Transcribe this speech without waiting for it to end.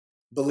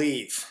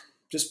believe.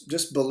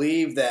 Just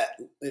believe that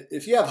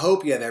if you have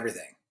hope, you have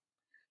everything.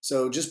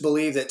 So just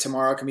believe that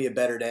tomorrow can be a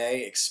better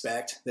day.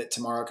 Expect that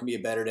tomorrow can be a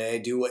better day.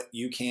 Do what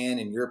you can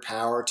in your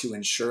power to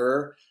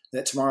ensure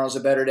that tomorrow's a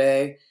better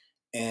day.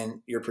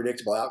 And your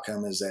predictable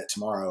outcome is that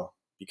tomorrow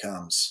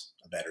becomes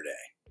a better day.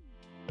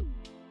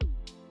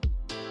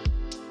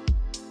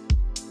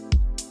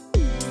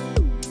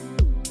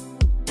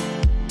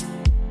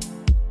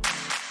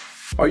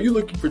 Are you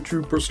looking for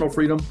true personal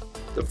freedom?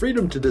 The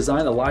freedom to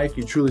design a life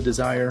you truly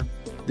desire?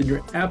 Then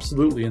you're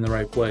absolutely in the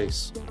right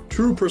place.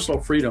 True personal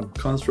freedom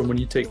comes from when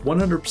you take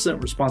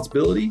 100%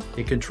 responsibility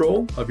and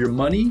control of your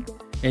money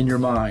and your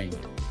mind.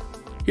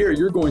 Here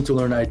you're going to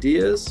learn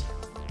ideas,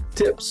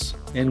 tips,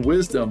 and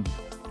wisdom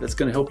that's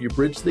going to help you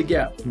bridge the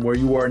gap from where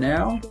you are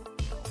now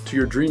to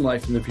your dream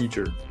life in the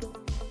future.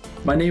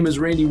 My name is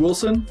Randy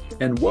Wilson,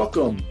 and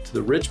welcome to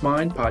the Rich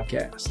Mind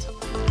Podcast.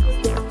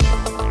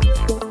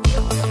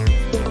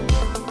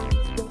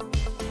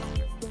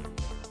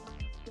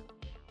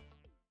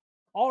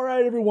 All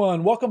right,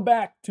 everyone, welcome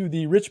back to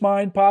the Rich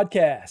Mind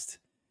Podcast.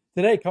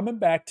 Today, coming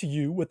back to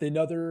you with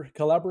another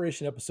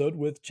collaboration episode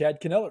with Chad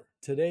Kneller.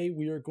 Today,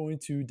 we are going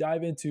to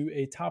dive into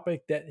a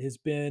topic that has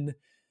been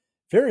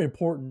very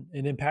important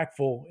and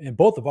impactful in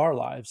both of our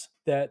lives.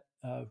 That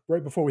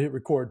right before we hit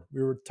record,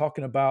 we were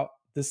talking about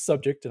this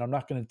subject, and I'm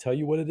not going to tell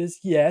you what it is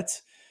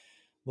yet.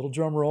 Little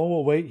drum roll,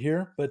 we'll wait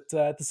here. But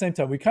at the same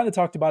time, we kind of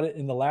talked about it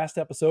in the last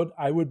episode.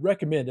 I would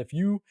recommend, if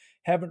you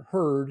haven't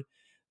heard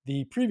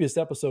the previous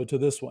episode to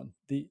this one,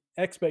 the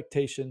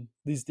expectation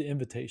leads to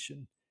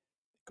invitation,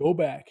 go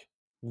back,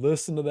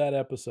 listen to that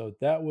episode.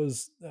 That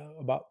was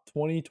about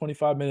 20,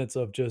 25 minutes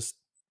of just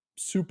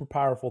super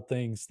powerful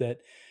things that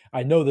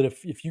I know that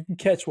if you can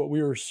catch what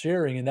we were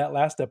sharing in that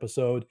last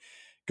episode,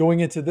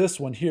 going into this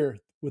one here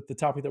with the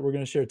topic that we're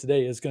going to share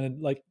today is going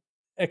to like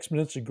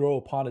exponentially grow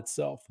upon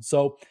itself.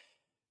 So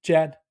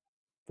Chad,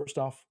 first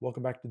off,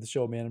 welcome back to the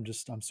show, man.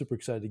 I'm super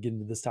excited to get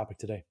into this topic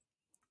today.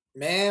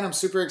 Man, I'm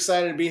super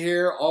excited to be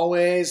here.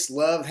 Always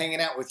love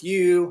hanging out with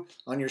you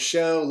on your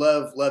show.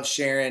 Love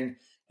sharing,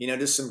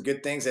 just some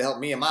good things that help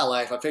me in my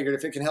life. I figured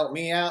if it can help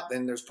me out,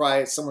 then there's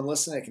probably someone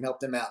listening that can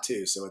help them out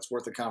too. So it's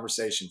worth a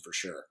conversation for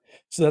sure.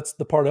 So that's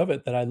the part of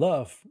it that I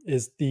love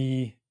is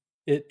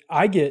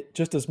I get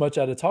just as much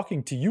out of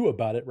talking to you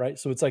about it, right?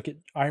 So it's like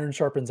iron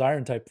sharpens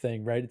iron type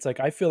thing, right? It's like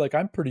I feel like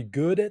I'm pretty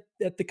good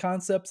at the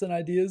concepts and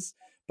ideas,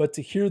 but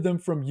to hear them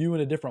from you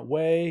in a different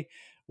way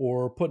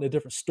or putting a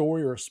different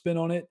story or a spin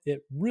on it,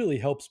 it really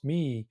helps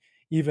me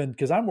even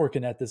because I'm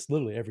working at this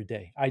literally every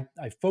day. I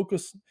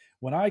focus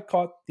when I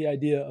caught the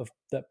idea of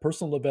that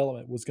personal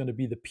development was going to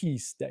be the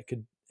piece that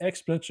could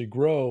exponentially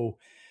grow,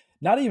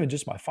 not even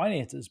just my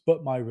finances,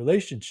 but my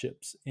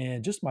relationships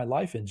and just my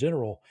life in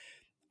general.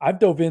 I've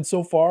dove in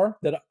so far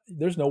that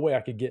there's no way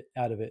I could get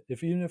out of it,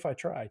 even if I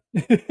tried.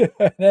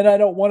 And I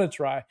don't want to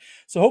try.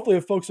 So hopefully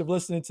if folks are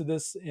listening to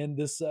this and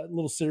this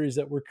little series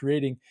that we're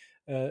creating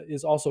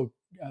is also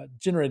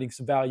generating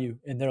some value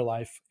in their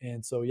life.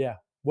 And so, yeah,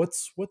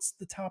 what's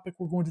the topic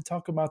we're going to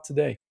talk about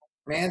today?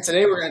 Man,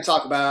 today we're going to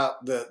talk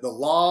about the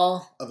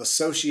law of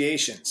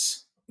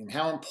associations and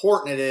how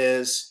important it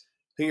is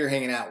who you're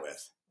hanging out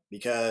with.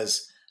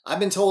 Because I've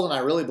been told, and I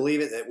really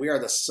believe it, that we are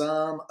the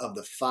sum of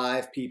the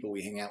 5 people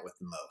we hang out with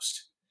the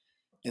most.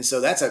 And so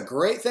that's a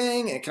great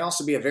thing. And it can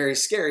also be a very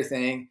scary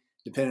thing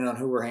depending on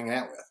who we're hanging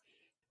out with.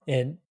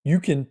 And you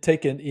can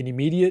take an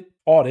immediate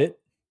audit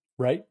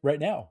right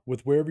now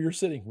with wherever you're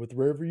sitting, with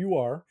wherever you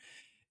are.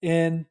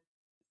 And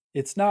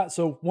it's not,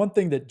 so one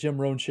thing that Jim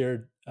Rohn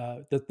shared,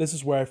 that this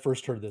is where I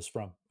first heard this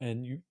from.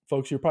 And you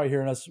folks, you're probably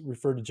hearing us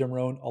refer to Jim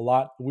Rohn a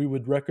lot. We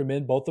would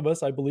recommend, both of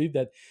us, I believe,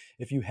 that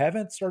if you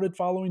haven't started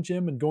following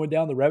Jim and going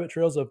down the rabbit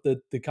trails of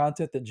the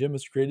content that Jim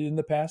has created in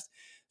the past,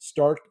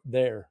 start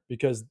there,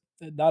 because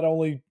not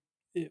only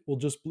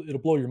it'll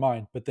blow your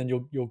mind, but then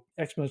you'll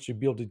exponentially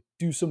be able to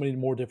do so many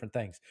more different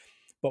things.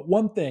 But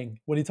one thing,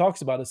 when he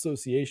talks about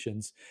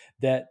associations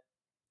that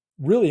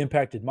really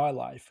impacted my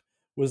life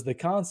was the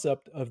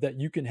concept of that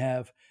you can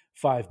have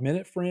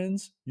 5-minute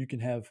friends, you can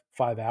have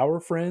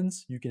 5-hour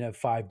friends, you can have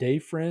 5-day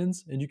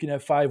friends, and you can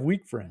have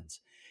 5-week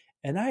friends.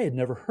 And I had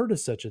never heard of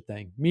such a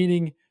thing,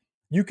 meaning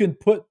you can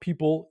put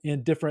people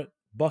in different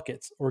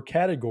buckets or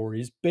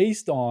categories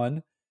based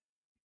on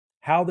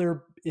how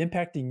they're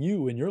impacting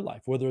you in your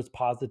life, whether it's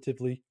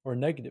positively or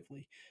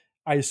negatively.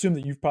 I assume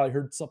that you've probably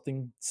heard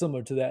something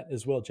similar to that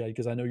as well, Chad,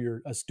 because I know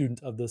you're a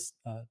student of this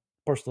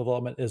personal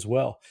development as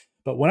well.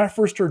 But when I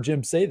first heard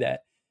Jim say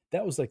that,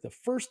 that was like the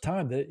first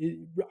time that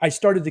I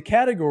started to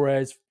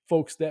categorize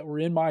folks that were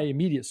in my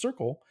immediate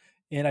circle.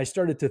 And I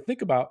started to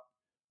think about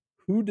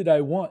who did I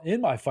want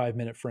in my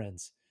 5-minute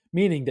friends,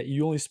 meaning that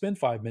you only spend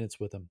 5 minutes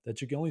with them,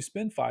 that you can only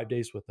spend 5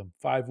 days with them,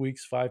 5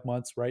 weeks, 5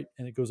 months, right?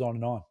 And it goes on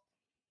and on.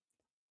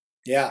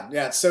 Yeah,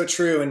 it's so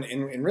true.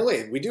 And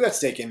really, we do have to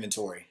take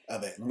inventory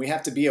of it. And we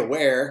have to be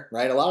aware,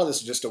 right? A lot of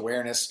this is just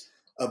awareness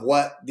of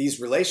what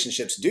these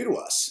relationships do to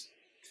us.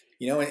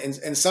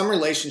 And some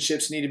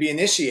relationships need to be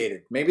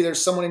initiated. Maybe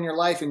there's someone in your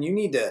life and you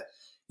need to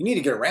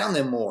get around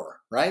them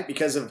more, right?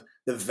 Because of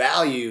the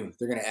value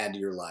they're going to add to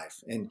your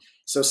life. And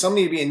so some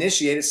need to be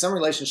initiated. Some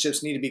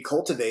relationships need to be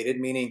cultivated,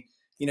 meaning,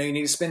 you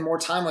need to spend more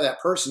time with that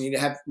person. You need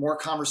to have more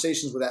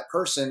conversations with that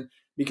person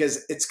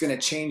because it's going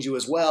to change you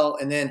as well.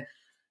 And then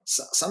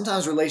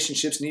sometimes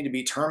relationships need to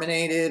be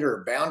terminated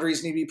or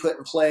boundaries need to be put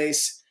in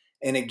place.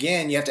 And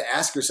again, you have to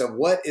ask yourself,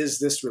 what is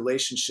this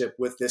relationship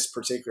with this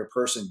particular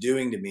person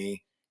doing to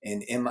me?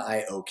 And am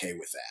I okay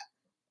with that?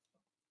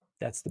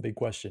 That's the big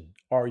question.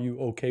 Are you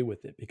okay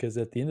with it? Because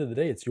at the end of the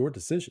day, it's your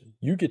decision.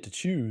 You get to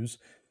choose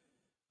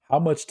how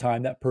much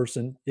time that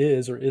person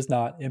is or is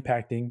not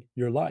impacting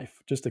your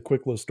life. Just a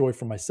quick little story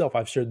from myself.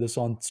 I've shared this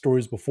on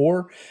stories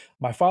before.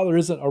 My father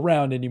isn't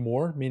around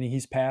anymore, meaning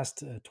he's past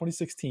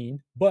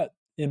 2016. But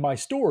in my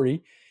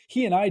story,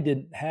 he and I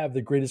didn't have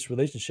the greatest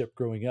relationship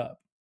growing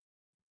up,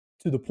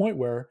 to the point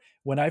where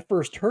when I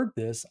first heard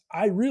this,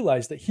 I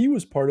realized that he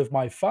was part of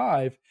my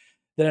five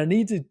that I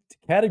need to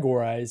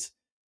categorize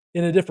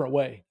in a different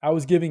way. I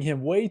was giving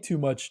him way too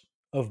much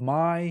of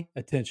my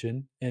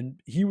attention,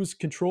 and he was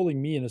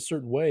controlling me in a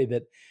certain way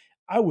that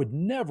I would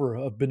never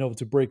have been able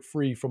to break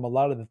free from a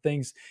lot of the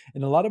things.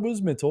 And a lot of it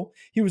was mental.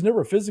 He was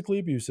never physically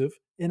abusive.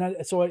 And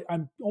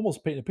I'm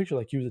almost painting a picture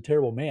like he was a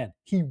terrible man.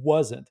 He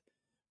wasn't.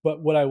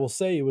 But what I will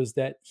say was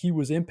that he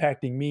was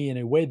impacting me in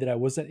a way that I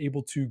wasn't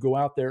able to go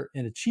out there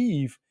and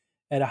achieve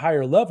at a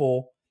higher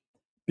level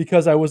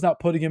because I was not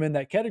putting him in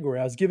that category.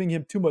 I was giving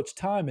him too much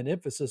time and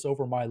emphasis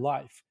over my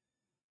life.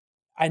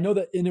 I know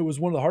that, and it was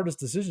one of the hardest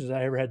decisions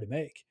I ever had to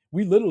make.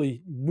 We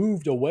literally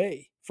moved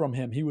away from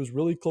him. He was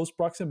really close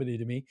proximity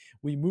to me.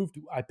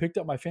 I picked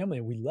up my family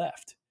and we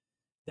left.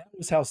 That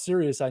was how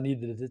serious I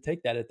needed to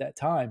take that at that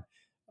time.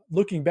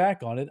 Looking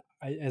back on it,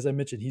 as I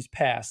mentioned, he's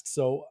passed.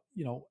 So,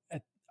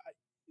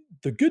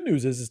 the good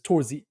news is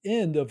towards the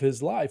end of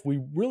his life, we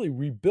really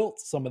rebuilt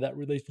some of that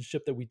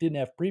relationship that we didn't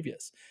have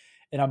previous.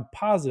 And I'm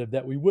positive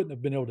that we wouldn't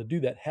have been able to do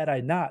that had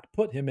I not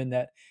put him in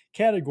that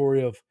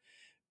category of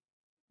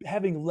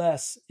having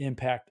less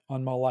impact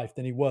on my life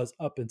than he was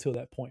up until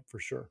that point, for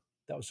sure.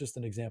 That was just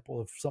an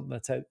example of something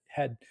that's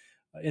had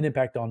an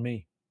impact on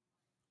me.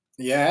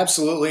 Yeah,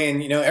 absolutely.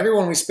 And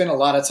everyone we spend a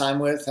lot of time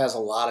with has a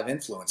lot of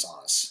influence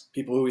on us.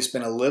 People who we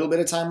spend a little bit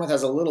of time with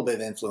has a little bit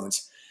of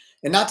influence.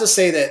 And not to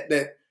say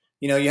that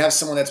you have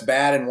someone that's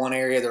bad in one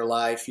area of their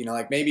life.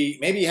 Like maybe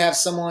you have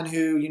someone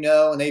who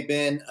and they've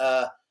been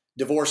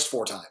divorced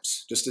 4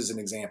 times, just as an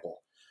example.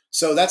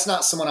 So that's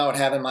not someone I would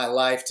have in my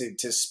life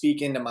to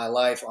speak into my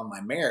life on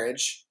my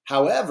marriage.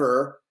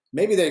 However,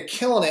 maybe they're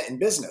killing it in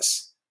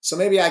business. So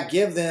maybe I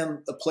give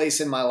them a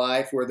place in my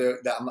life where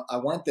I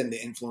want them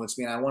to influence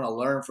me and I want to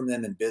learn from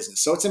them in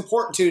business. So it's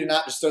important too to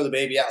not just throw the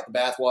baby out with the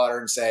bathwater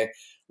and say,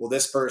 well,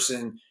 this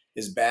person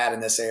is bad in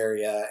this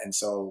area, and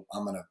so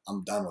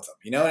I'm done with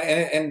them.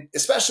 And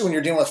especially when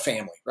you're dealing with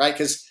family, right?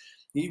 Because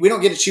we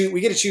don't get to choose.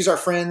 We get to choose our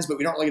friends, but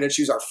we don't really get to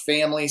choose our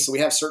family. So we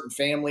have certain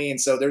family, and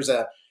so there's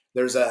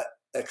a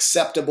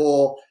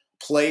acceptable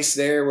place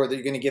there where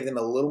you're going to give them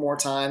a little more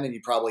time than you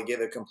probably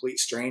give a complete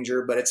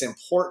stranger. But it's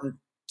important,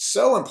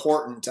 so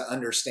important to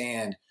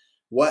understand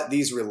what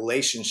these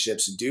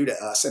relationships do to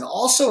us, and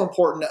also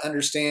important to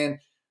understand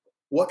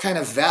what kind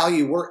of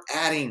value we're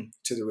adding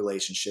to the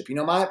relationship.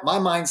 My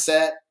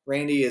mindset,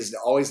 Randy, is to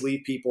always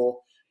leave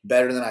people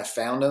better than I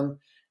found them.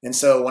 And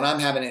so when I'm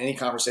having any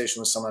conversation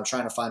with someone, I'm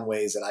trying to find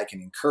ways that I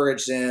can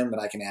encourage them, that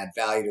I can add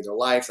value to their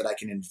life, that I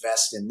can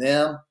invest in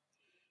them.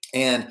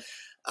 And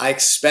I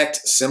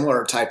expect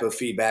similar type of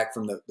feedback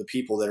from the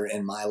people that are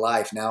in my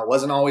life. Now, it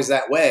wasn't always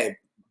that way.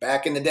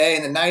 Back in the day,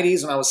 in the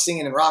 90s, when I was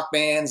singing in rock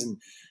bands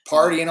and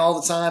partying all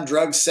the time,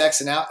 drugs,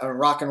 sex, and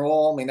rock and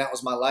roll, I mean, that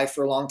was my life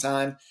for a long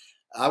time.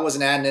 I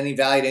wasn't adding any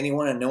value to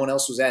anyone, and no one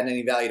else was adding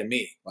any value to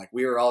me. Like,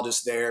 we were all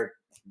just there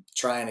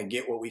trying to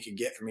get what we could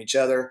get from each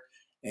other,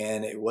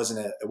 and it wasn't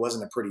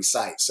a pretty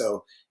sight.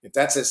 So if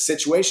that's a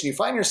situation you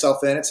find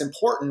yourself in, it's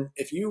important,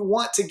 if you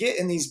want to get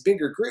in these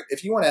bigger groups,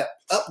 if you want to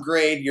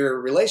upgrade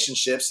your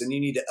relationships, then you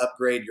need to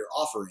upgrade your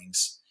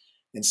offerings.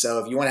 And so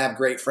if you want to have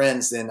great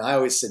friends, then I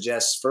always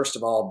suggest, first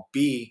of all,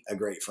 be a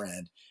great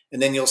friend.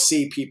 And then you'll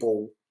see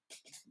people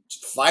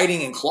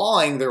fighting and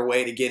clawing their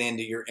way to get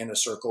into your inner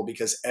circle,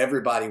 because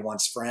everybody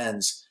wants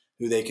friends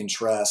who they can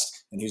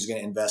trust and who's going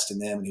to invest in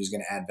them and who's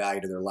going to add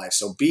value to their life.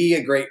 So be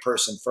a great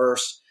person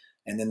first,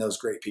 and then those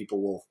great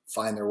people will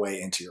find their way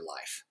into your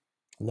life.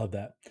 I love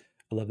that.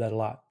 I love that a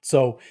lot.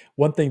 So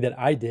one thing that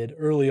I did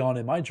early on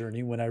in my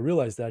journey when I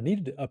realized that I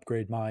needed to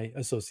upgrade my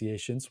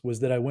associations was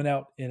that I went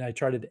out and I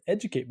tried to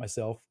educate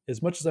myself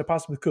as much as I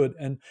possibly could,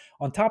 and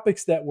on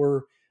topics that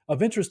were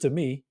of interest to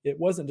me. It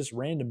wasn't just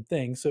random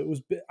things. So it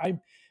was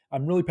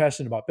I'm really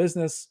passionate about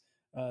business.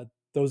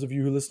 Those of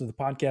you who listen to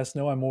the podcast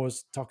know I'm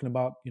always talking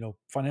about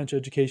financial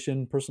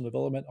education, personal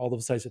development, all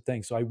those types of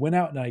things. So I went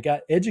out and I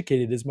got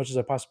educated as much as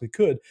I possibly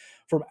could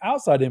from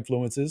outside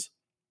influences,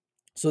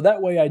 so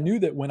that way I knew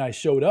that when I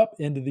showed up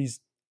into these,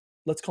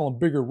 let's call them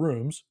bigger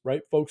rooms,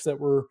 right? Folks that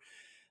were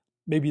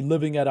maybe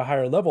living at a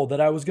higher level,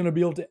 that I was going to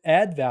be able to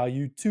add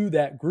value to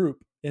that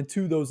group and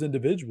to those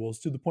individuals,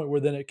 to the point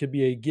where then it could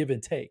be a give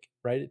and take,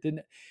 right?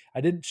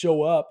 I didn't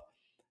show up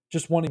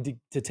just wanting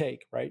to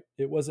take, right?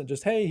 It wasn't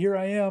just, hey, here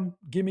I am,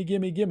 gimme,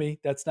 gimme, gimme.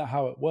 That's not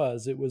how it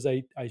was. It was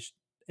I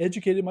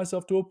educated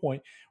myself to a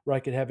point where I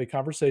could have a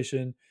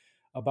conversation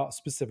about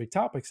specific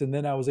topics. And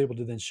then I was able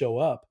to then show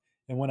up.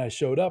 And when I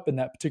showed up in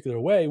that particular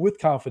way with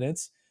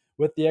confidence,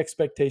 with the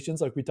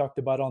expectations, like we talked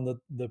about on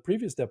the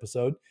previous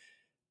episode,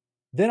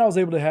 then I was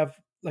able to have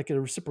like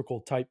a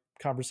reciprocal type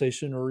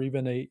conversation or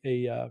even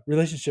a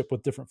relationship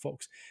with different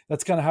folks.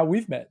 That's kind of how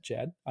we've met,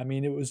 Chad. I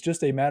mean, it was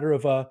just a matter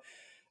of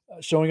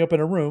showing up in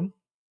a room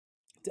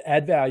to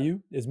add value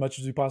as much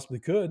as we possibly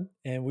could,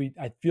 and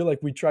I feel like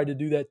we tried to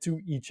do that to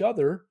each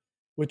other,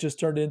 which has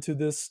turned into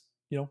this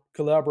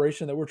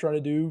collaboration that we're trying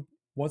to do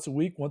once a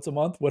week, once a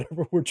month,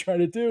 whatever we're trying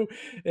to do,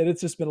 and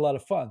it's just been a lot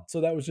of fun.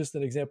 So that was just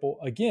an example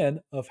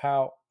again of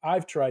how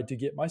I've tried to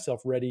get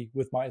myself ready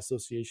with my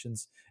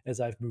associations as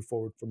I've moved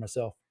forward for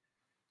myself.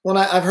 Well,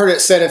 I've heard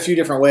it said a few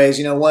different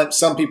ways.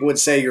 Some people would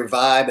say your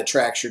vibe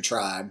attracts your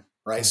tribe,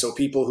 right? So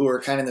people who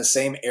are kind of in the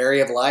same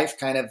area of life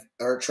kind of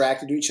are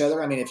attracted to each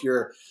other. I mean, if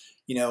you're,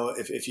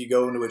 if you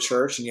go into a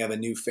church and you have a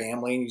new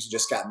family and you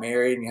just got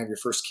married and you have your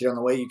first kid on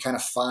the way, you kind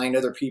of find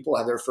other people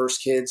have their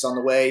first kids on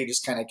the way. You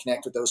just kind of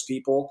connect with those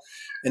people.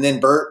 And then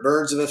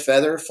birds of a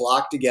feather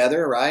flock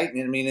together, right?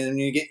 And I mean, and then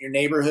you get in your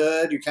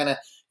neighborhood,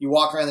 you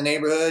walk around the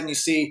neighborhood and you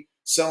see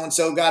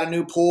so-and-so got a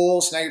new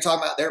pool. So now you're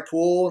talking about their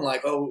pool and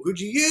like, oh,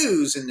 who'd you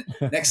use? And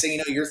next thing you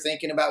know, you're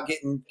thinking about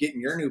getting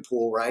your new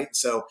pool, right?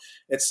 So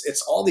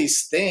it's all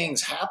these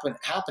things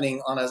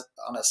happening on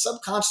a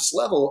subconscious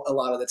level a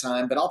lot of the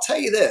time. But I'll tell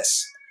you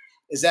this,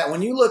 is that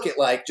when you look at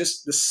like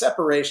just the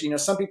separation,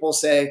 some people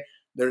say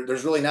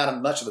there's really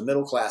not much of a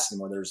middle class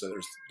anymore. There's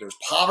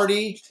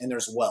poverty and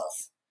there's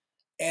wealth.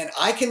 And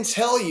I can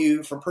tell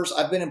you from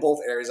I've been in both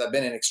areas. I've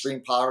been in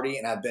extreme poverty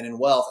and I've been in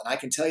wealth. And I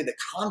can tell you the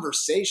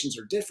conversations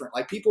are different.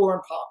 Like people who are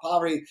in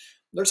poverty,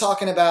 they're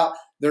talking about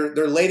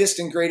their latest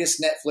and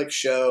greatest Netflix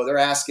show. They're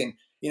asking,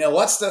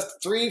 what's the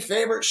 3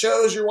 favorite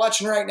shows you're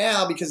watching right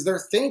now? Because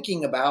they're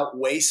thinking about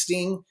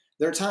wasting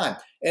their time.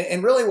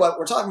 And really what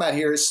we're talking about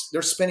here is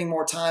they're spending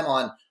more time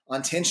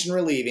on tension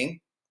relieving,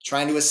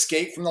 trying to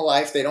escape from the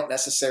life they don't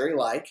necessarily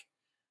like,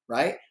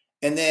 right?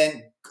 And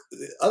then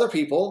other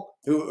people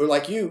who are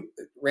like you,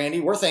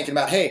 Randy, we're thinking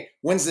about, hey,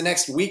 when's the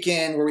next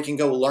weekend where we can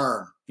go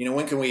learn?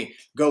 When can we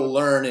go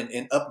learn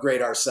and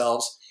upgrade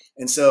ourselves?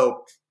 And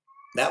so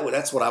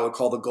that's what I would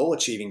call the goal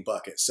achieving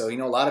bucket. So, a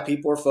lot of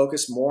people are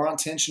focused more on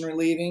tension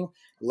relieving,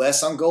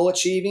 less on goal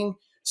achieving.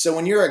 So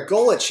when you're a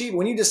goal achiever,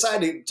 when you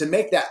decide to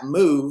make that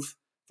move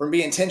from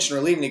being tension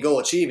relieving to goal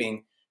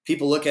achieving,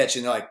 people look at you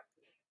and they're like,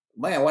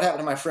 man, what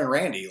happened to my friend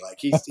Randy? Like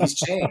he's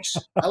changed.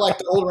 I like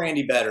the old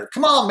Randy better.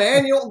 Come on,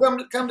 man. You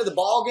won't come to the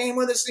ball game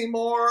with us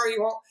anymore.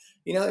 You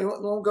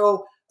won't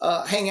go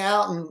hang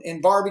out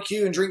and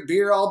barbecue and drink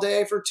beer all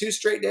day for 2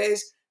 straight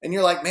days. And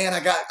you're like, man, I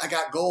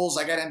got goals.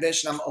 I got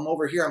ambition. I'm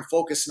over here. I'm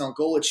focusing on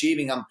goal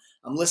achieving. I'm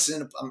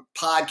listening to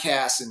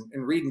podcasts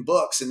and reading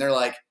books. And they're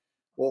like,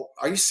 well,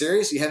 are you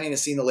serious? You haven't even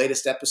seen the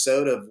latest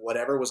episode of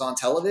whatever was on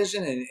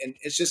television. And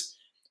it's just,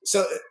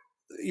 so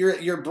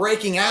you're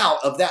breaking out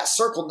of that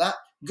circle, not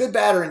good,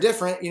 bad, or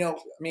indifferent, I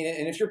mean,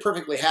 and if you're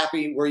perfectly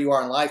happy where you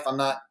are in life, I'm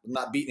not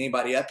beating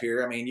anybody up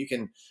here. I mean, you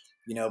can,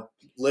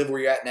 live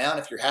where you're at now. And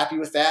if you're happy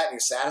with that and you're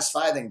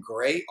satisfied, then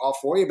great, all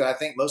for you. But I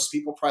think most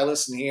people probably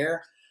listening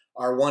here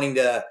are wanting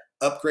to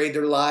upgrade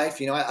their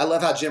life. I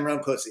love how Jim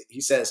Rohn puts it.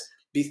 He says,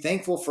 be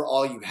thankful for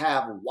all you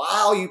have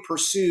while you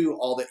pursue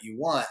all that you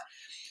want.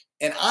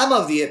 And I'm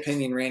of the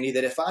opinion, Randy,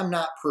 that if I'm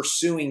not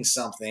pursuing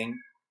something,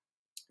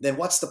 then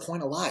what's the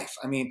point of life?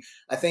 I mean,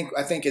 I think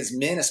as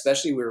men,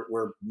 especially,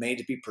 we're made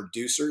to be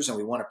producers and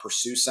we want to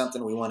pursue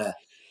something. We want to,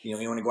 we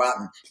want to go out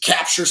and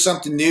capture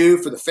something new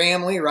for the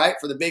family, right?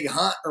 For the big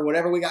hunt or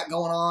whatever we got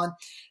going on.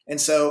 And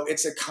so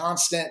it's a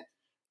constant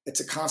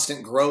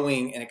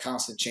growing and a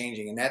constant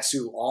changing. And that's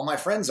who all my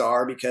friends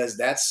are, because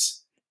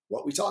that's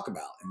what we talk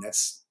about. And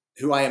that's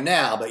who I am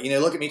now. But,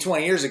 look at me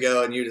 20 years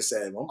ago and you just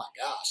said, oh my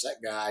gosh, that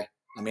guy.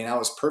 I mean, I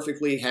was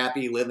perfectly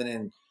happy living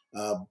in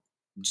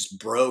just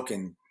broke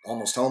and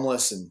almost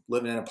homeless and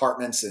living in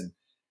apartments and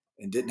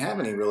didn't have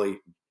any really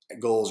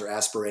goals or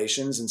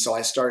aspirations. And so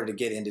I started to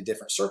get into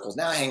different circles.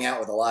 Now I hang out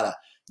with a lot of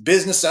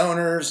business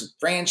owners,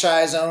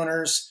 franchise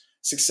owners,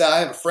 success. I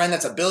have a friend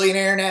that's a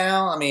billionaire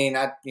now. I mean,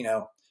 back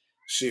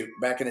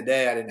in the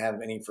day, I didn't have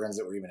any friends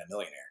that were even a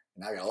millionaire.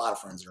 And I got a lot of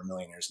friends that are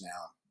millionaires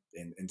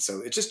now. And so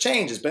it just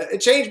changes, but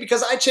it changed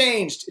because I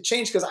changed. It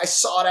changed because I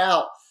sought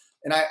out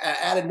and I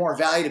added more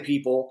value to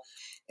people.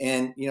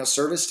 And,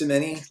 service to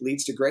many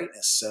leads to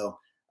greatness. So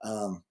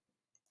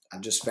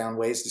I've just found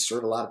ways to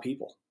serve a lot of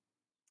people.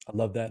 I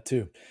love that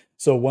too.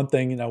 So one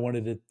thing, and I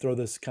wanted to throw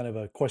this kind of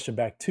a question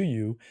back to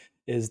you,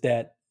 is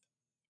that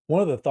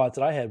one of the thoughts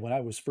that I had when I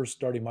was first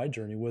starting my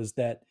journey was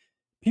that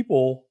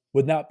people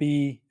would not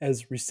be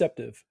as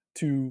receptive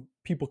to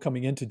people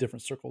coming into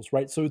different circles,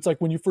 right? So it's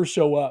like when you first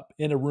show up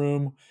in a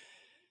room,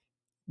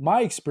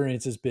 my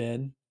experience has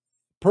been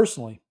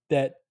personally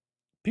that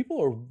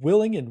people are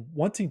willing and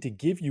wanting to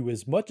give you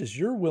as much as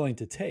you're willing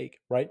to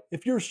take, right?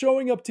 If you're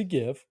showing up to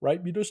give, right?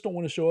 You just don't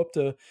want to show up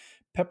to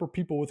pepper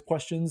people with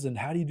questions and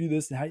how do you do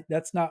this? And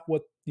that's not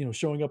what,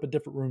 showing up at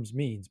different rooms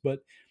means. But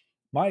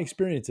my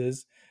experience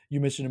is, you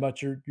mentioned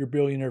about your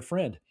billionaire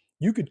friend.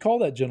 You could call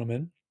that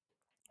gentleman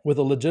with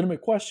a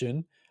legitimate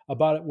question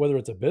about it, whether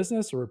it's a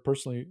business or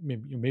personally,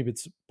 maybe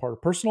it's part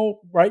of personal,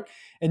 right?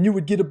 And you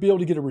would be able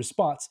to get a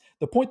response.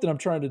 The point that I'm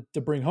trying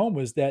to bring home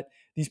is that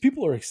these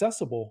people are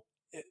accessible,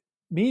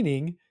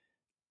 meaning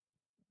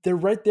they're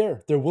right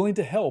there. They're willing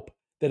to help.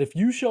 That if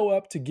you show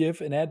up to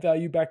give and add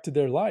value back to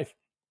their life,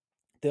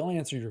 they'll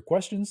answer your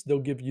questions. They'll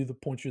give you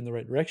point you in the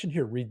right direction.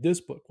 Here, read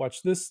this book,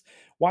 watch this,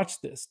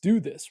 do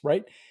this,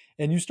 right?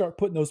 And you start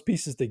putting those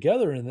pieces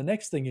together, and the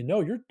next thing you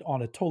know, you're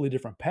on a totally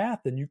different path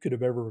than you could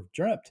have ever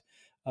dreamt.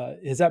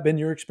 Has that been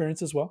your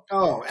experience as well?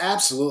 Oh,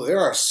 absolutely. There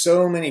are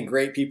so many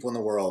great people in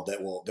the world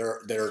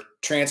they're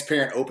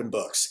transparent, open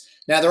books.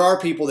 Now, there are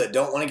people that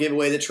don't want to give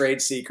away the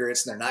trade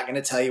secrets, and they're not going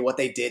to tell you what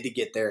they did to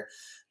get there.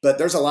 But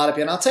there's a lot of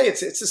people, and I'll tell you,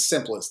 it's as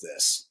simple as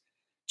this.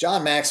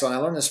 John Maxwell, and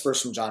I learned this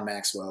first from John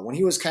Maxwell. When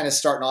he was kind of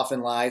starting off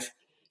in life,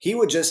 he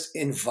would just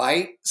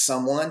invite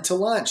someone to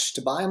lunch,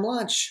 to buy him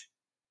lunch.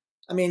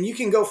 I mean, you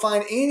can go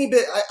find any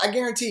bit. I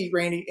guarantee,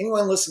 Randy,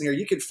 anyone listening here,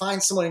 you could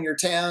find someone in your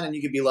town and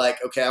you could be like,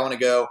 okay, I want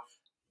to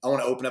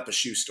open up a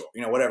shoe store,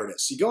 whatever it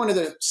is. So you go into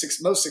the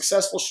most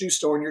successful shoe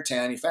store in your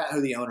town, you find out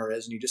who the owner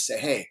is, and you just say,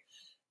 hey,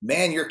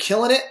 man, you're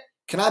killing it.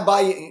 Can I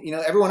buy you,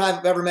 everyone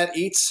I've ever met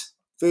eats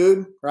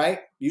food, right?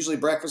 Usually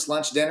breakfast,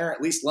 lunch, dinner,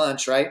 at least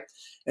lunch, right?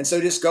 And so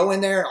just go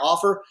in there and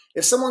offer.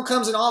 If someone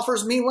comes and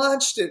offers me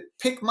lunch to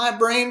pick my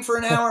brain for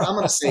an hour, I'm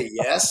going to say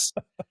yes,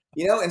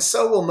 and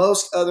so will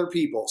most other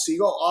people. So you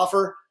go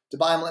offer to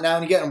buy them. Now,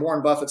 when you get on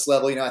Warren Buffett's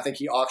level, I think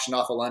he auctioned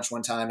off a lunch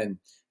one time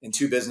and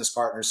two business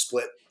partners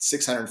split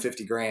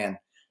 $650,000.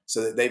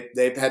 So that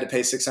they've had to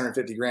pay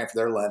 $650,000 for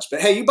their lunch.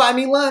 But hey, you buy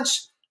me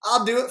lunch,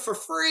 I'll do it for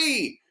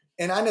free.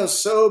 And I know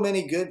so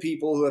many good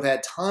people who have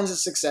had tons of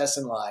success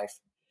in life.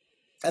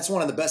 That's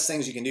one of the best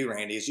things you can do,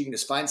 Randy, is you can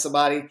just find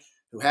somebody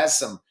who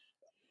has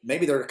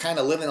maybe they're kind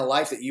of living a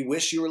life that you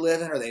wish you were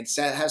living, or they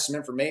have some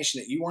information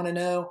that you want to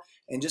know,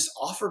 and just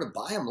offer to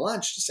buy them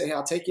lunch. Just say, hey,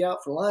 I'll take you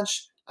out for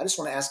lunch. I just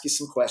want to ask you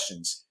some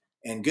questions.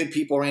 And good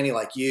people, Randy,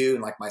 like you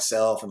and like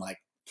myself and like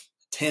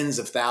tens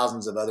of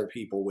thousands of other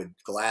people would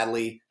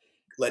gladly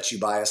let you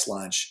buy us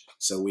lunch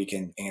so we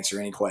can answer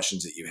any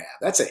questions that you have.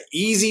 That's an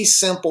easy,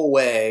 simple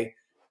way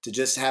to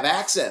just have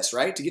access,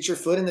 right? To get your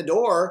foot in the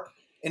door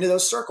into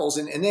those circles.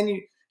 And then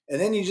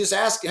you just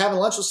ask, having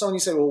lunch with someone, you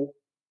say, well,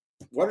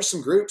 what are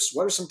some groups?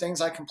 What are some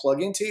things I can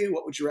plug into?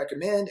 What would you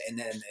recommend? And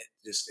then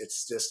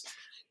it's just,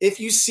 if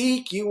you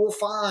seek, you will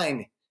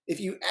find.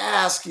 If you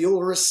ask,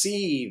 you'll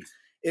receive.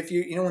 If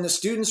when the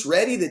student's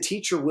ready, the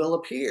teacher will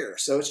appear.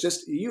 So it's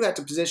just, you have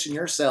to position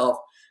yourself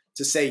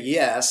to say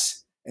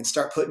yes and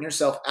start putting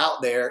yourself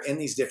out there in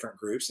these different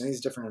groups and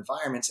these different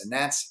environments. And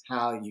that's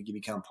how you can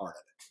become part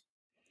of it.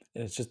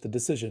 And it's just the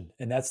decision.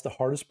 And that's the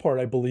hardest part,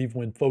 I believe,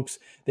 when folks,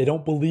 they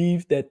don't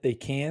believe that they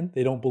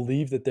don't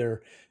believe that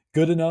they're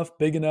good enough,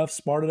 big enough,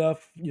 smart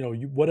enough,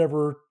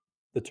 whatever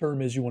the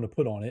term is you want to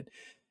put on it.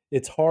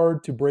 It's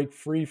hard to break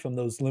free from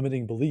those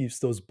limiting beliefs,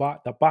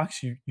 the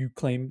box you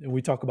claim, and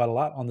we talk about a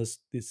lot on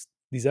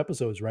these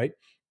episodes, right?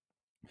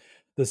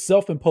 The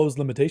self-imposed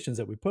limitations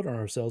that we put on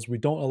ourselves, we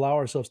don't allow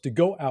ourselves to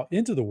go out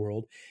into the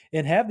world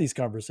and have these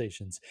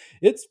conversations.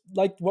 It's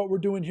like what we're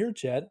doing here,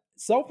 Chad.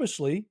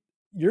 Selfishly,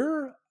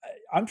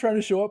 I'm trying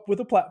to show up with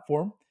a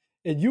platform,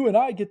 and you and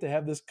I get to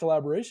have this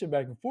collaboration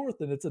back and forth,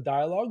 and it's a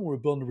dialogue, and we're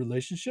building a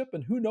relationship,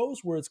 and who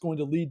knows where it's going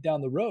to lead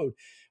down the road.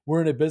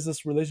 We're in a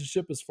business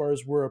relationship as far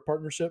as we're a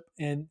partnership,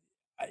 and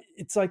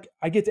it's like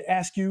I get to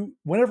ask you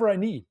whenever I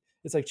need.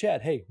 It's like,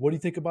 Chad, hey, what do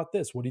you think about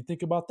this? What do you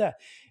think about that?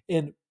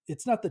 And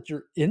it's not that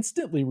you're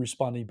instantly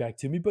responding back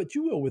to me, but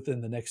you will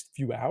within the next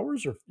few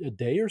hours or a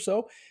day or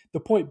so. The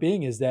point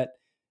being is that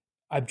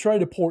I'm trying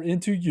to pour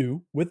into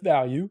you with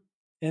value,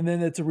 and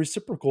then it's a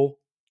reciprocal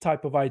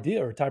type of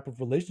idea or type of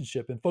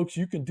relationship. And folks,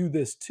 you can do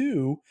this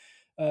too.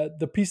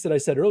 The piece that I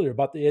said earlier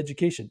about the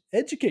education,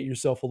 educate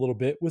yourself a little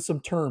bit with some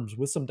terms,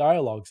 with some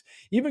dialogues,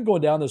 even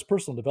going down this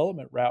personal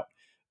development route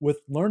with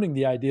learning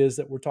the ideas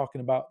that we're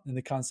talking about and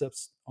the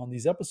concepts on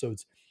these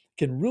episodes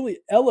can really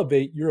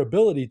elevate your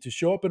ability to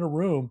show up in a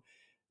room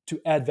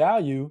to add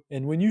value.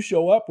 And when you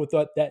show up with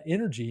that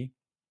energy,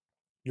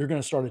 you're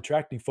going to start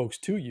attracting folks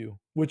to you,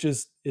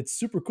 it's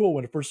super cool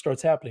when it first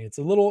starts happening. It's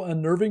a little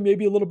unnerving,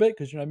 maybe a little bit,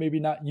 because you're maybe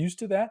not used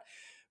to that.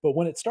 But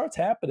when it starts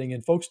happening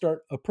and folks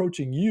start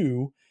approaching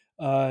you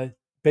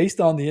based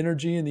on the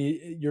energy and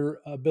your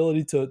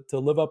ability to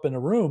live up in a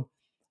room,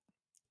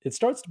 it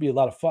starts to be a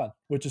lot of fun,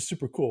 which is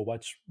super cool.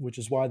 Which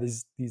is why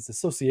these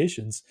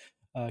associations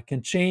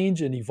can change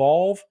and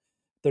evolve.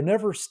 They're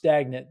never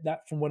stagnant,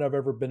 not from what I've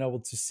ever been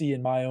able to see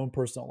in my own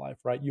personal life,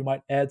 right? You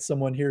might add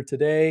someone here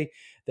today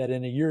that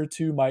in a year or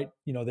two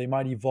they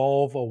might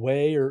evolve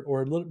away,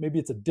 or maybe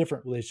it's a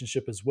different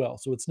relationship as well.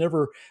 So it's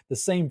never the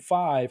same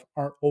five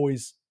aren't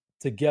always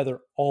together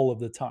all of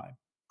the time.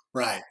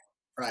 Right,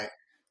 right.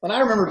 And I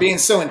remember being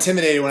so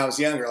intimidated when I was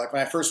younger, like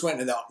when I first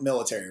went into the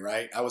military,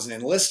 right? I was an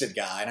enlisted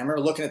guy, and I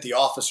remember looking at the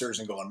officers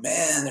and going,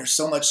 man, they're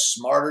so much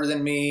smarter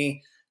than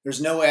me.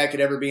 there's no way I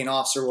could ever be an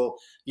officer. Well,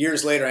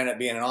 years later, I ended up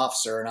being an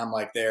officer, and I'm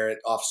like there at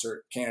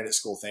officer candidate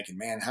school thinking,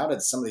 man, how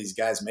did some of these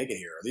guys make it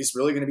here? Are these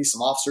really going to be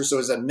some officers? So it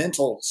was a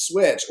mental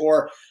switch.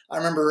 Or I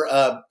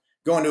remember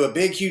going to a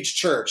big, huge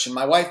church, and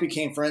my wife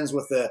became friends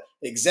with the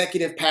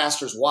executive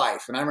pastor's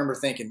wife. And I remember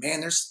thinking,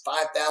 man, there's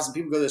 5,000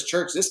 people go to this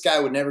church. This guy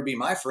would never be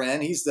my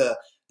friend. He's the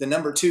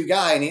number 2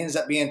 guy, and he ends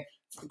up being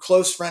a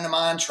close friend of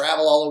mine,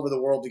 travel all over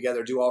the world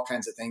together, do all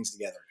kinds of things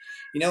together.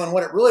 And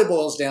what it really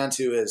boils down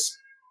to is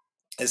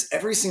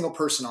every single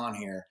person on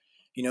here,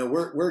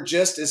 we're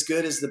just as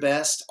good as the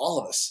best, all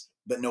of us,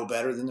 but no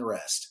better than the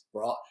rest.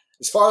 We're all,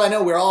 as far as I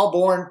know, we're all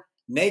born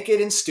naked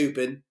and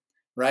stupid,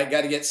 right?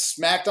 Got to get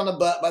smacked on the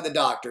butt by the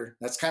doctor.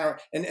 That's kind of,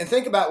 and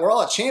think about, we're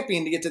all a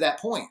champion to get to that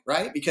point,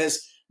 right?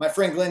 Because my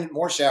friend Glenn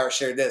Morshower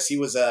shared this. He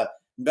was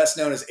best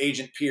known as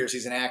Agent Pierce.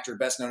 He's an actor,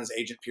 best known as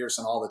Agent Pierce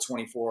on all the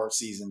 24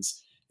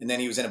 seasons. And then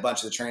he was in a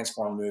bunch of the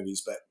Transform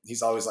movies, but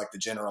he's always like the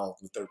general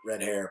with the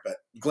red hair. But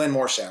Glenn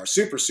Morshower,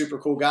 super, super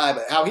cool guy.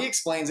 But how he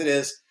explains it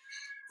is,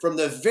 from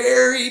the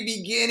very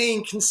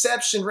beginning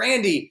conception,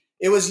 Randy,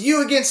 it was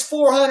you against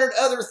 400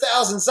 other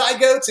thousand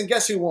zygotes, and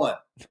guess who won?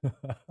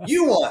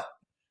 You won.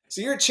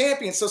 So you're a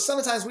champion. So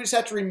sometimes we just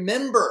have to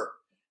remember.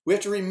 We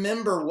have to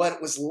remember what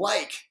it was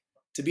like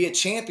to be a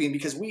champion,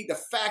 because the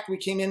fact we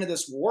came into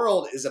this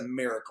world is a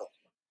miracle.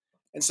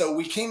 And so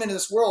we came into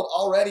this world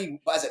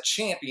already as a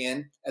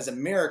champion, as a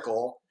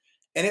miracle.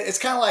 And it's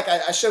kind of like,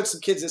 I showed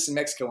some kids this in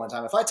Mexico one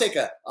time. If I take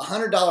a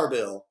 $100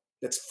 bill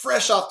that's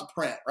fresh off the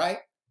print, right?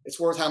 It's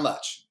worth how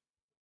much?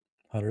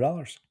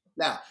 $100.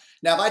 Now,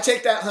 if I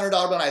take that $100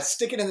 bill and I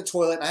stick it in the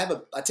toilet,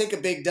 and I take a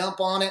big dump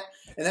on it,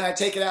 and then I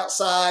take it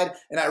outside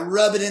and I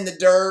rub it in the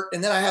dirt,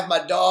 and then I have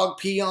my dog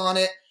pee on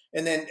it,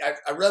 and then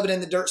I rub it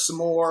in the dirt some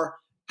more.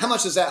 How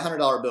much is that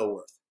 $100 bill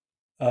worth?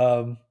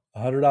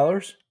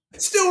 $100.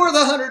 It's still worth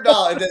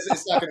 $100.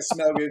 It's not going to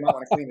smell good. You might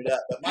want to clean it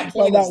up. But my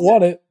point might is, not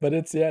want it, but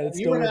it's still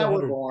you and worth I were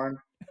 100. born,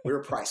 we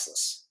were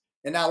priceless.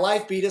 And now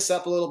life beat us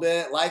up a little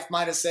bit. Life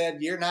might have said,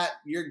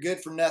 you're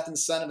good for nothing,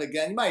 son of a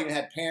gun. You might even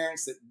had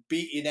parents that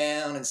beat you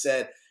down and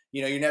said,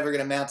 you're never going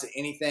to amount to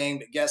anything.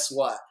 But guess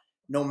what?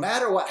 No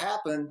matter what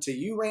happened to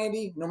you,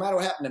 Randy, no matter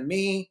what happened to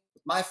me,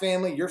 my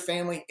family, your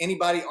family,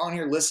 anybody on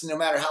here listening, no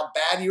matter how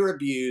bad you were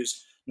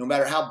abused, no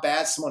matter how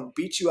bad someone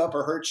beat you up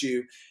or hurt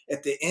you,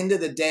 at the end of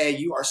the day,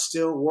 you are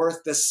still worth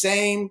the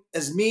same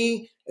as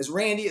me, as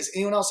Randy, as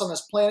anyone else on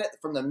this planet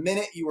from the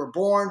minute you were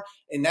born.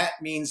 And that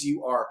means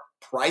you are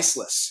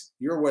priceless.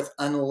 You're worth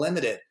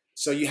unlimited.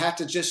 So you have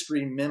to just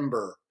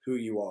remember who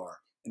you are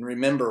and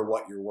remember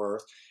what you're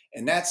worth.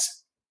 And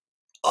that's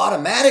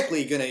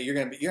automatically you're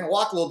gonna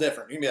walk a little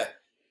different. You're gonna be like,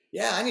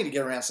 yeah, I need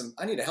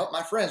to help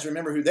my friends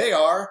remember who they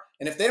are.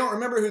 And if they don't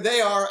remember who they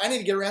are, I need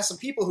to get around some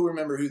people who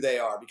remember who they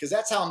are, because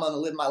that's how I'm going to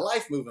live my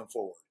life moving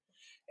forward.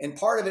 And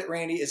part of it,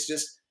 Randy, is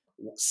just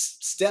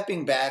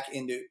stepping back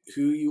into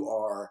who you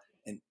are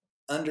and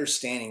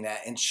understanding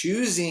that and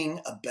choosing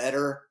a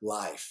better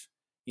life.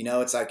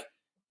 It's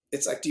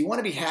like, do you want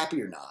to be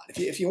happy or not?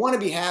 If you want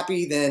to be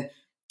happy, then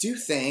do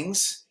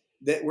things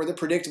where the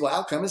predictable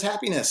outcome is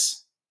happiness.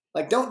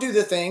 Like, don't do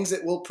the things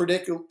that will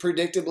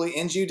predictably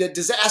end you to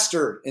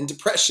disaster and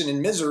depression and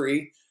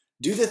misery.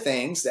 Do the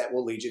things that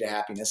will lead you to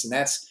happiness. And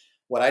that's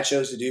what I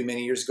chose to do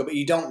many years ago. But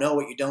you don't know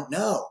what you don't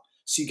know.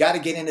 So you got to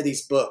get into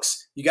these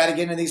books. You got to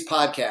get into these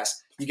podcasts.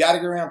 You got to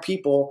go around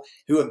people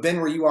who have been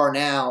where you are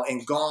now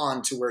and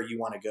gone to where you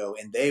want to go.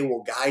 And they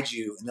will guide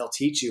you and they'll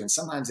teach you. And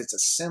sometimes it's a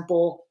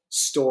simple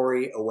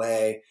story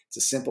away. It's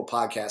a simple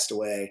podcast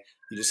away.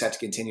 You just have to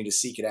continue to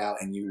seek it out,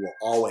 and you will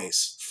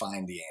always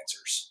find the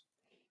answers.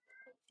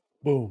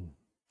 Boom.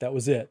 That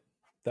was it.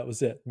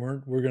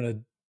 We're going to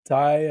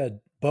tie a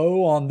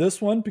bow on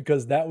this one,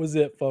 because that was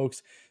it,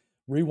 folks.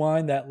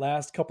 Rewind that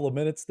last couple of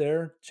minutes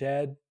there.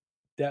 Chad,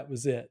 that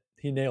was it.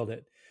 He nailed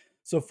it.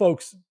 So,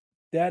 folks,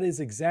 that is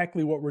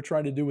exactly what we're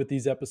trying to do with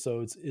these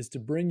episodes, is to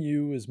bring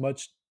you as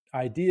much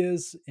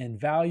ideas and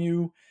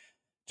value,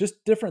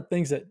 just different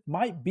things that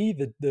might be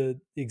the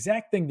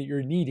exact thing that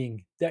you're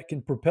needing that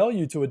can propel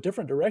you to a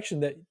different direction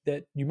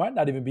that you might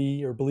not even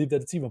be or believe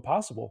that it's even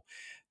possible.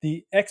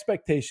 The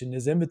expectation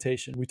is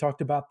invitation. We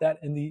talked about that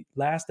in the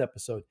last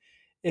episode.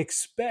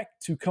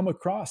 Expect to come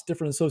across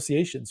different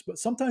associations, but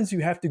sometimes you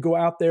have to go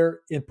out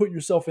there and put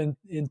yourself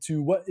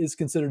into what is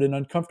considered an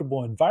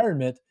uncomfortable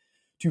environment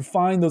to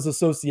find those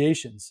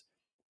associations.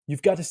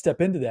 You've got to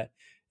step into that.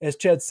 As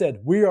Chad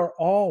said, we are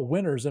all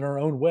winners in our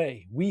own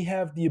way. We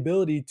have the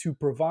ability to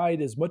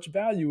provide as much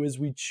value as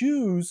we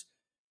choose.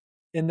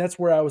 And that's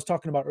where I was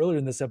talking about earlier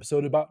in this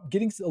episode about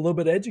getting a little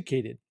bit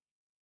educated.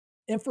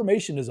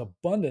 Information is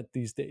abundant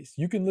these days.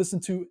 You can listen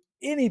to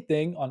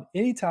anything on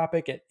any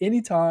topic at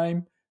any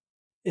time.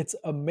 It's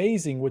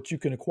amazing what you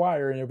can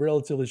acquire in a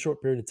relatively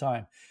short period of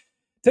time.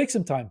 Take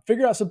some time,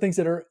 figure out some things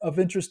that are of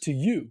interest to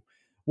you.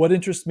 What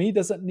interests me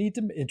doesn't need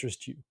to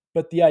interest you.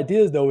 But the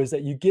idea, though, is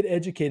that you get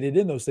educated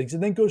in those things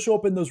and then go show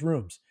up in those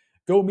rooms.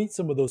 Go meet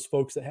some of those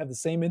folks that have the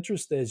same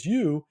interest as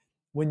you.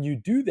 When you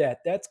do that,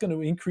 that's going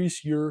to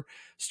increase your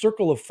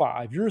circle of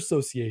 5, your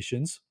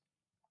associations,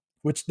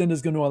 which then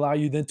is going to allow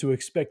you then to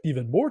expect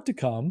even more to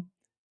come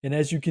And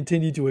as you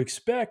continue to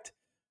expect,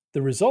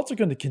 the results are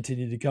going to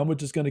continue to come,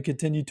 which is going to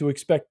continue to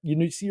expect.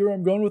 See where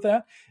I'm going with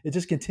that? It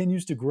just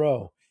continues to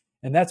grow.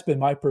 And that's been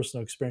my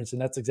personal experience.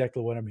 And that's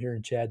exactly what I'm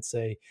hearing Chad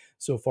say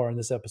so far in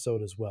this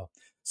episode as well.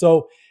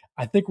 So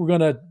I think we're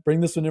going to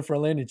bring this one in for a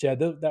landing, Chad.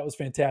 That was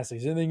fantastic.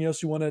 Is there anything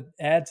else you want to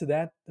add to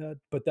that?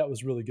 But that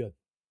was really good.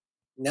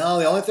 No,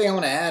 the only thing I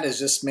want to add is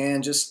just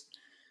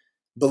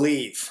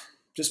believe.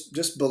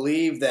 Just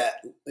believe that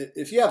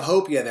if you have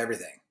hope, you have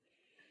everything.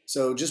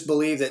 So just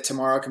believe that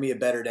tomorrow can be a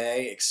better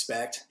day.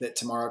 Expect that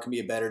tomorrow can be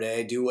a better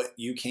day. Do what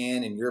you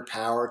can in your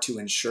power to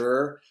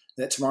ensure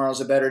that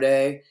tomorrow's a better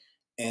day.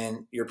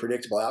 And your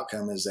predictable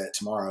outcome is that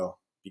tomorrow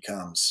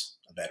becomes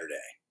a better day.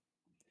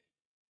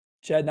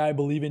 Chad and I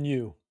believe in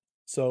you.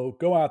 So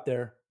go out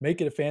there,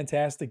 make it a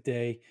fantastic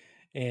day,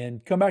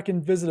 and come back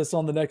and visit us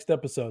on the next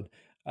episode.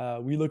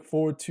 We look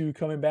forward to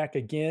coming back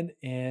again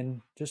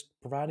and just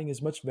providing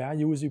as much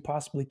value as you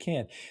possibly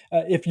can.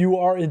 If you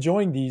are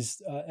enjoying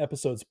these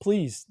episodes,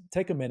 please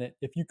take a minute.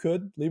 If you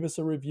could, leave us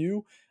a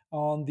review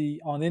on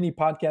any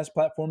podcast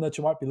platform that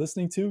you might be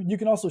listening to. You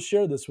can also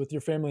share this with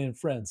your family and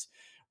friends.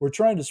 We're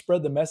trying to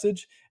spread the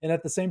message, and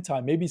at the same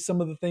time, maybe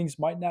some of the things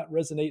might not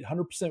resonate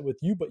 100% with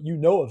you, but you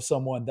know of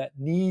someone that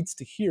needs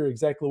to hear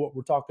exactly what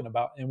we're talking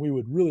about, and we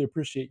would really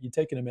appreciate you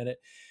taking a minute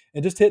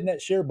and just hitting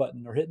that share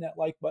button or hitting that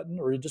like button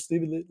or just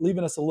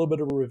leaving us a little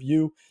bit of a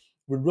review.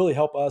 Would really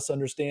help us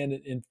understand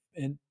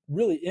and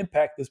really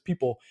impact those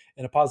people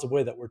in a positive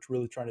way that we're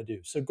really trying to do.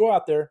 So go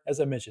out there, as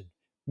I mentioned,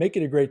 make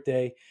it a great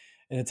day.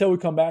 And until we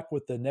come back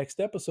with the next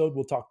episode,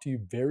 we'll talk to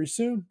you very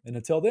soon. And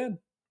until then,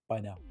 bye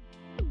now.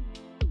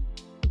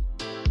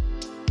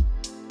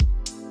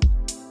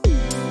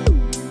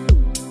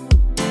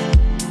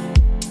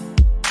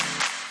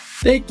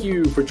 Thank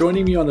you for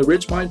joining me on the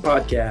Rich Mind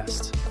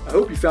Podcast. I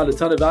hope you found a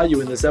ton of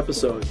value in this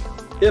episode.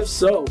 If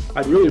so,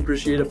 I'd really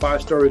appreciate a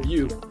 5-star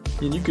review,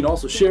 and you can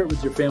also share it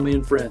with your family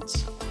and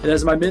friends. And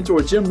as my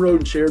mentor Jim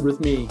Rohn shared with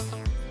me,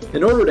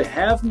 in order to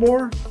have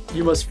more,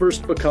 you must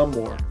first become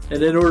more.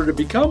 And in order to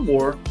become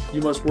more,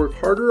 you must work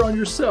harder on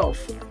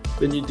yourself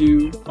than you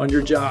do on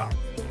your job.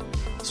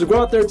 So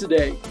go out there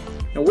today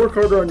and work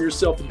harder on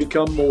yourself to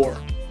become more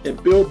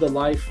and build the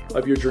life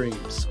of your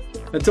dreams.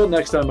 Until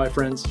next time, my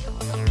friends.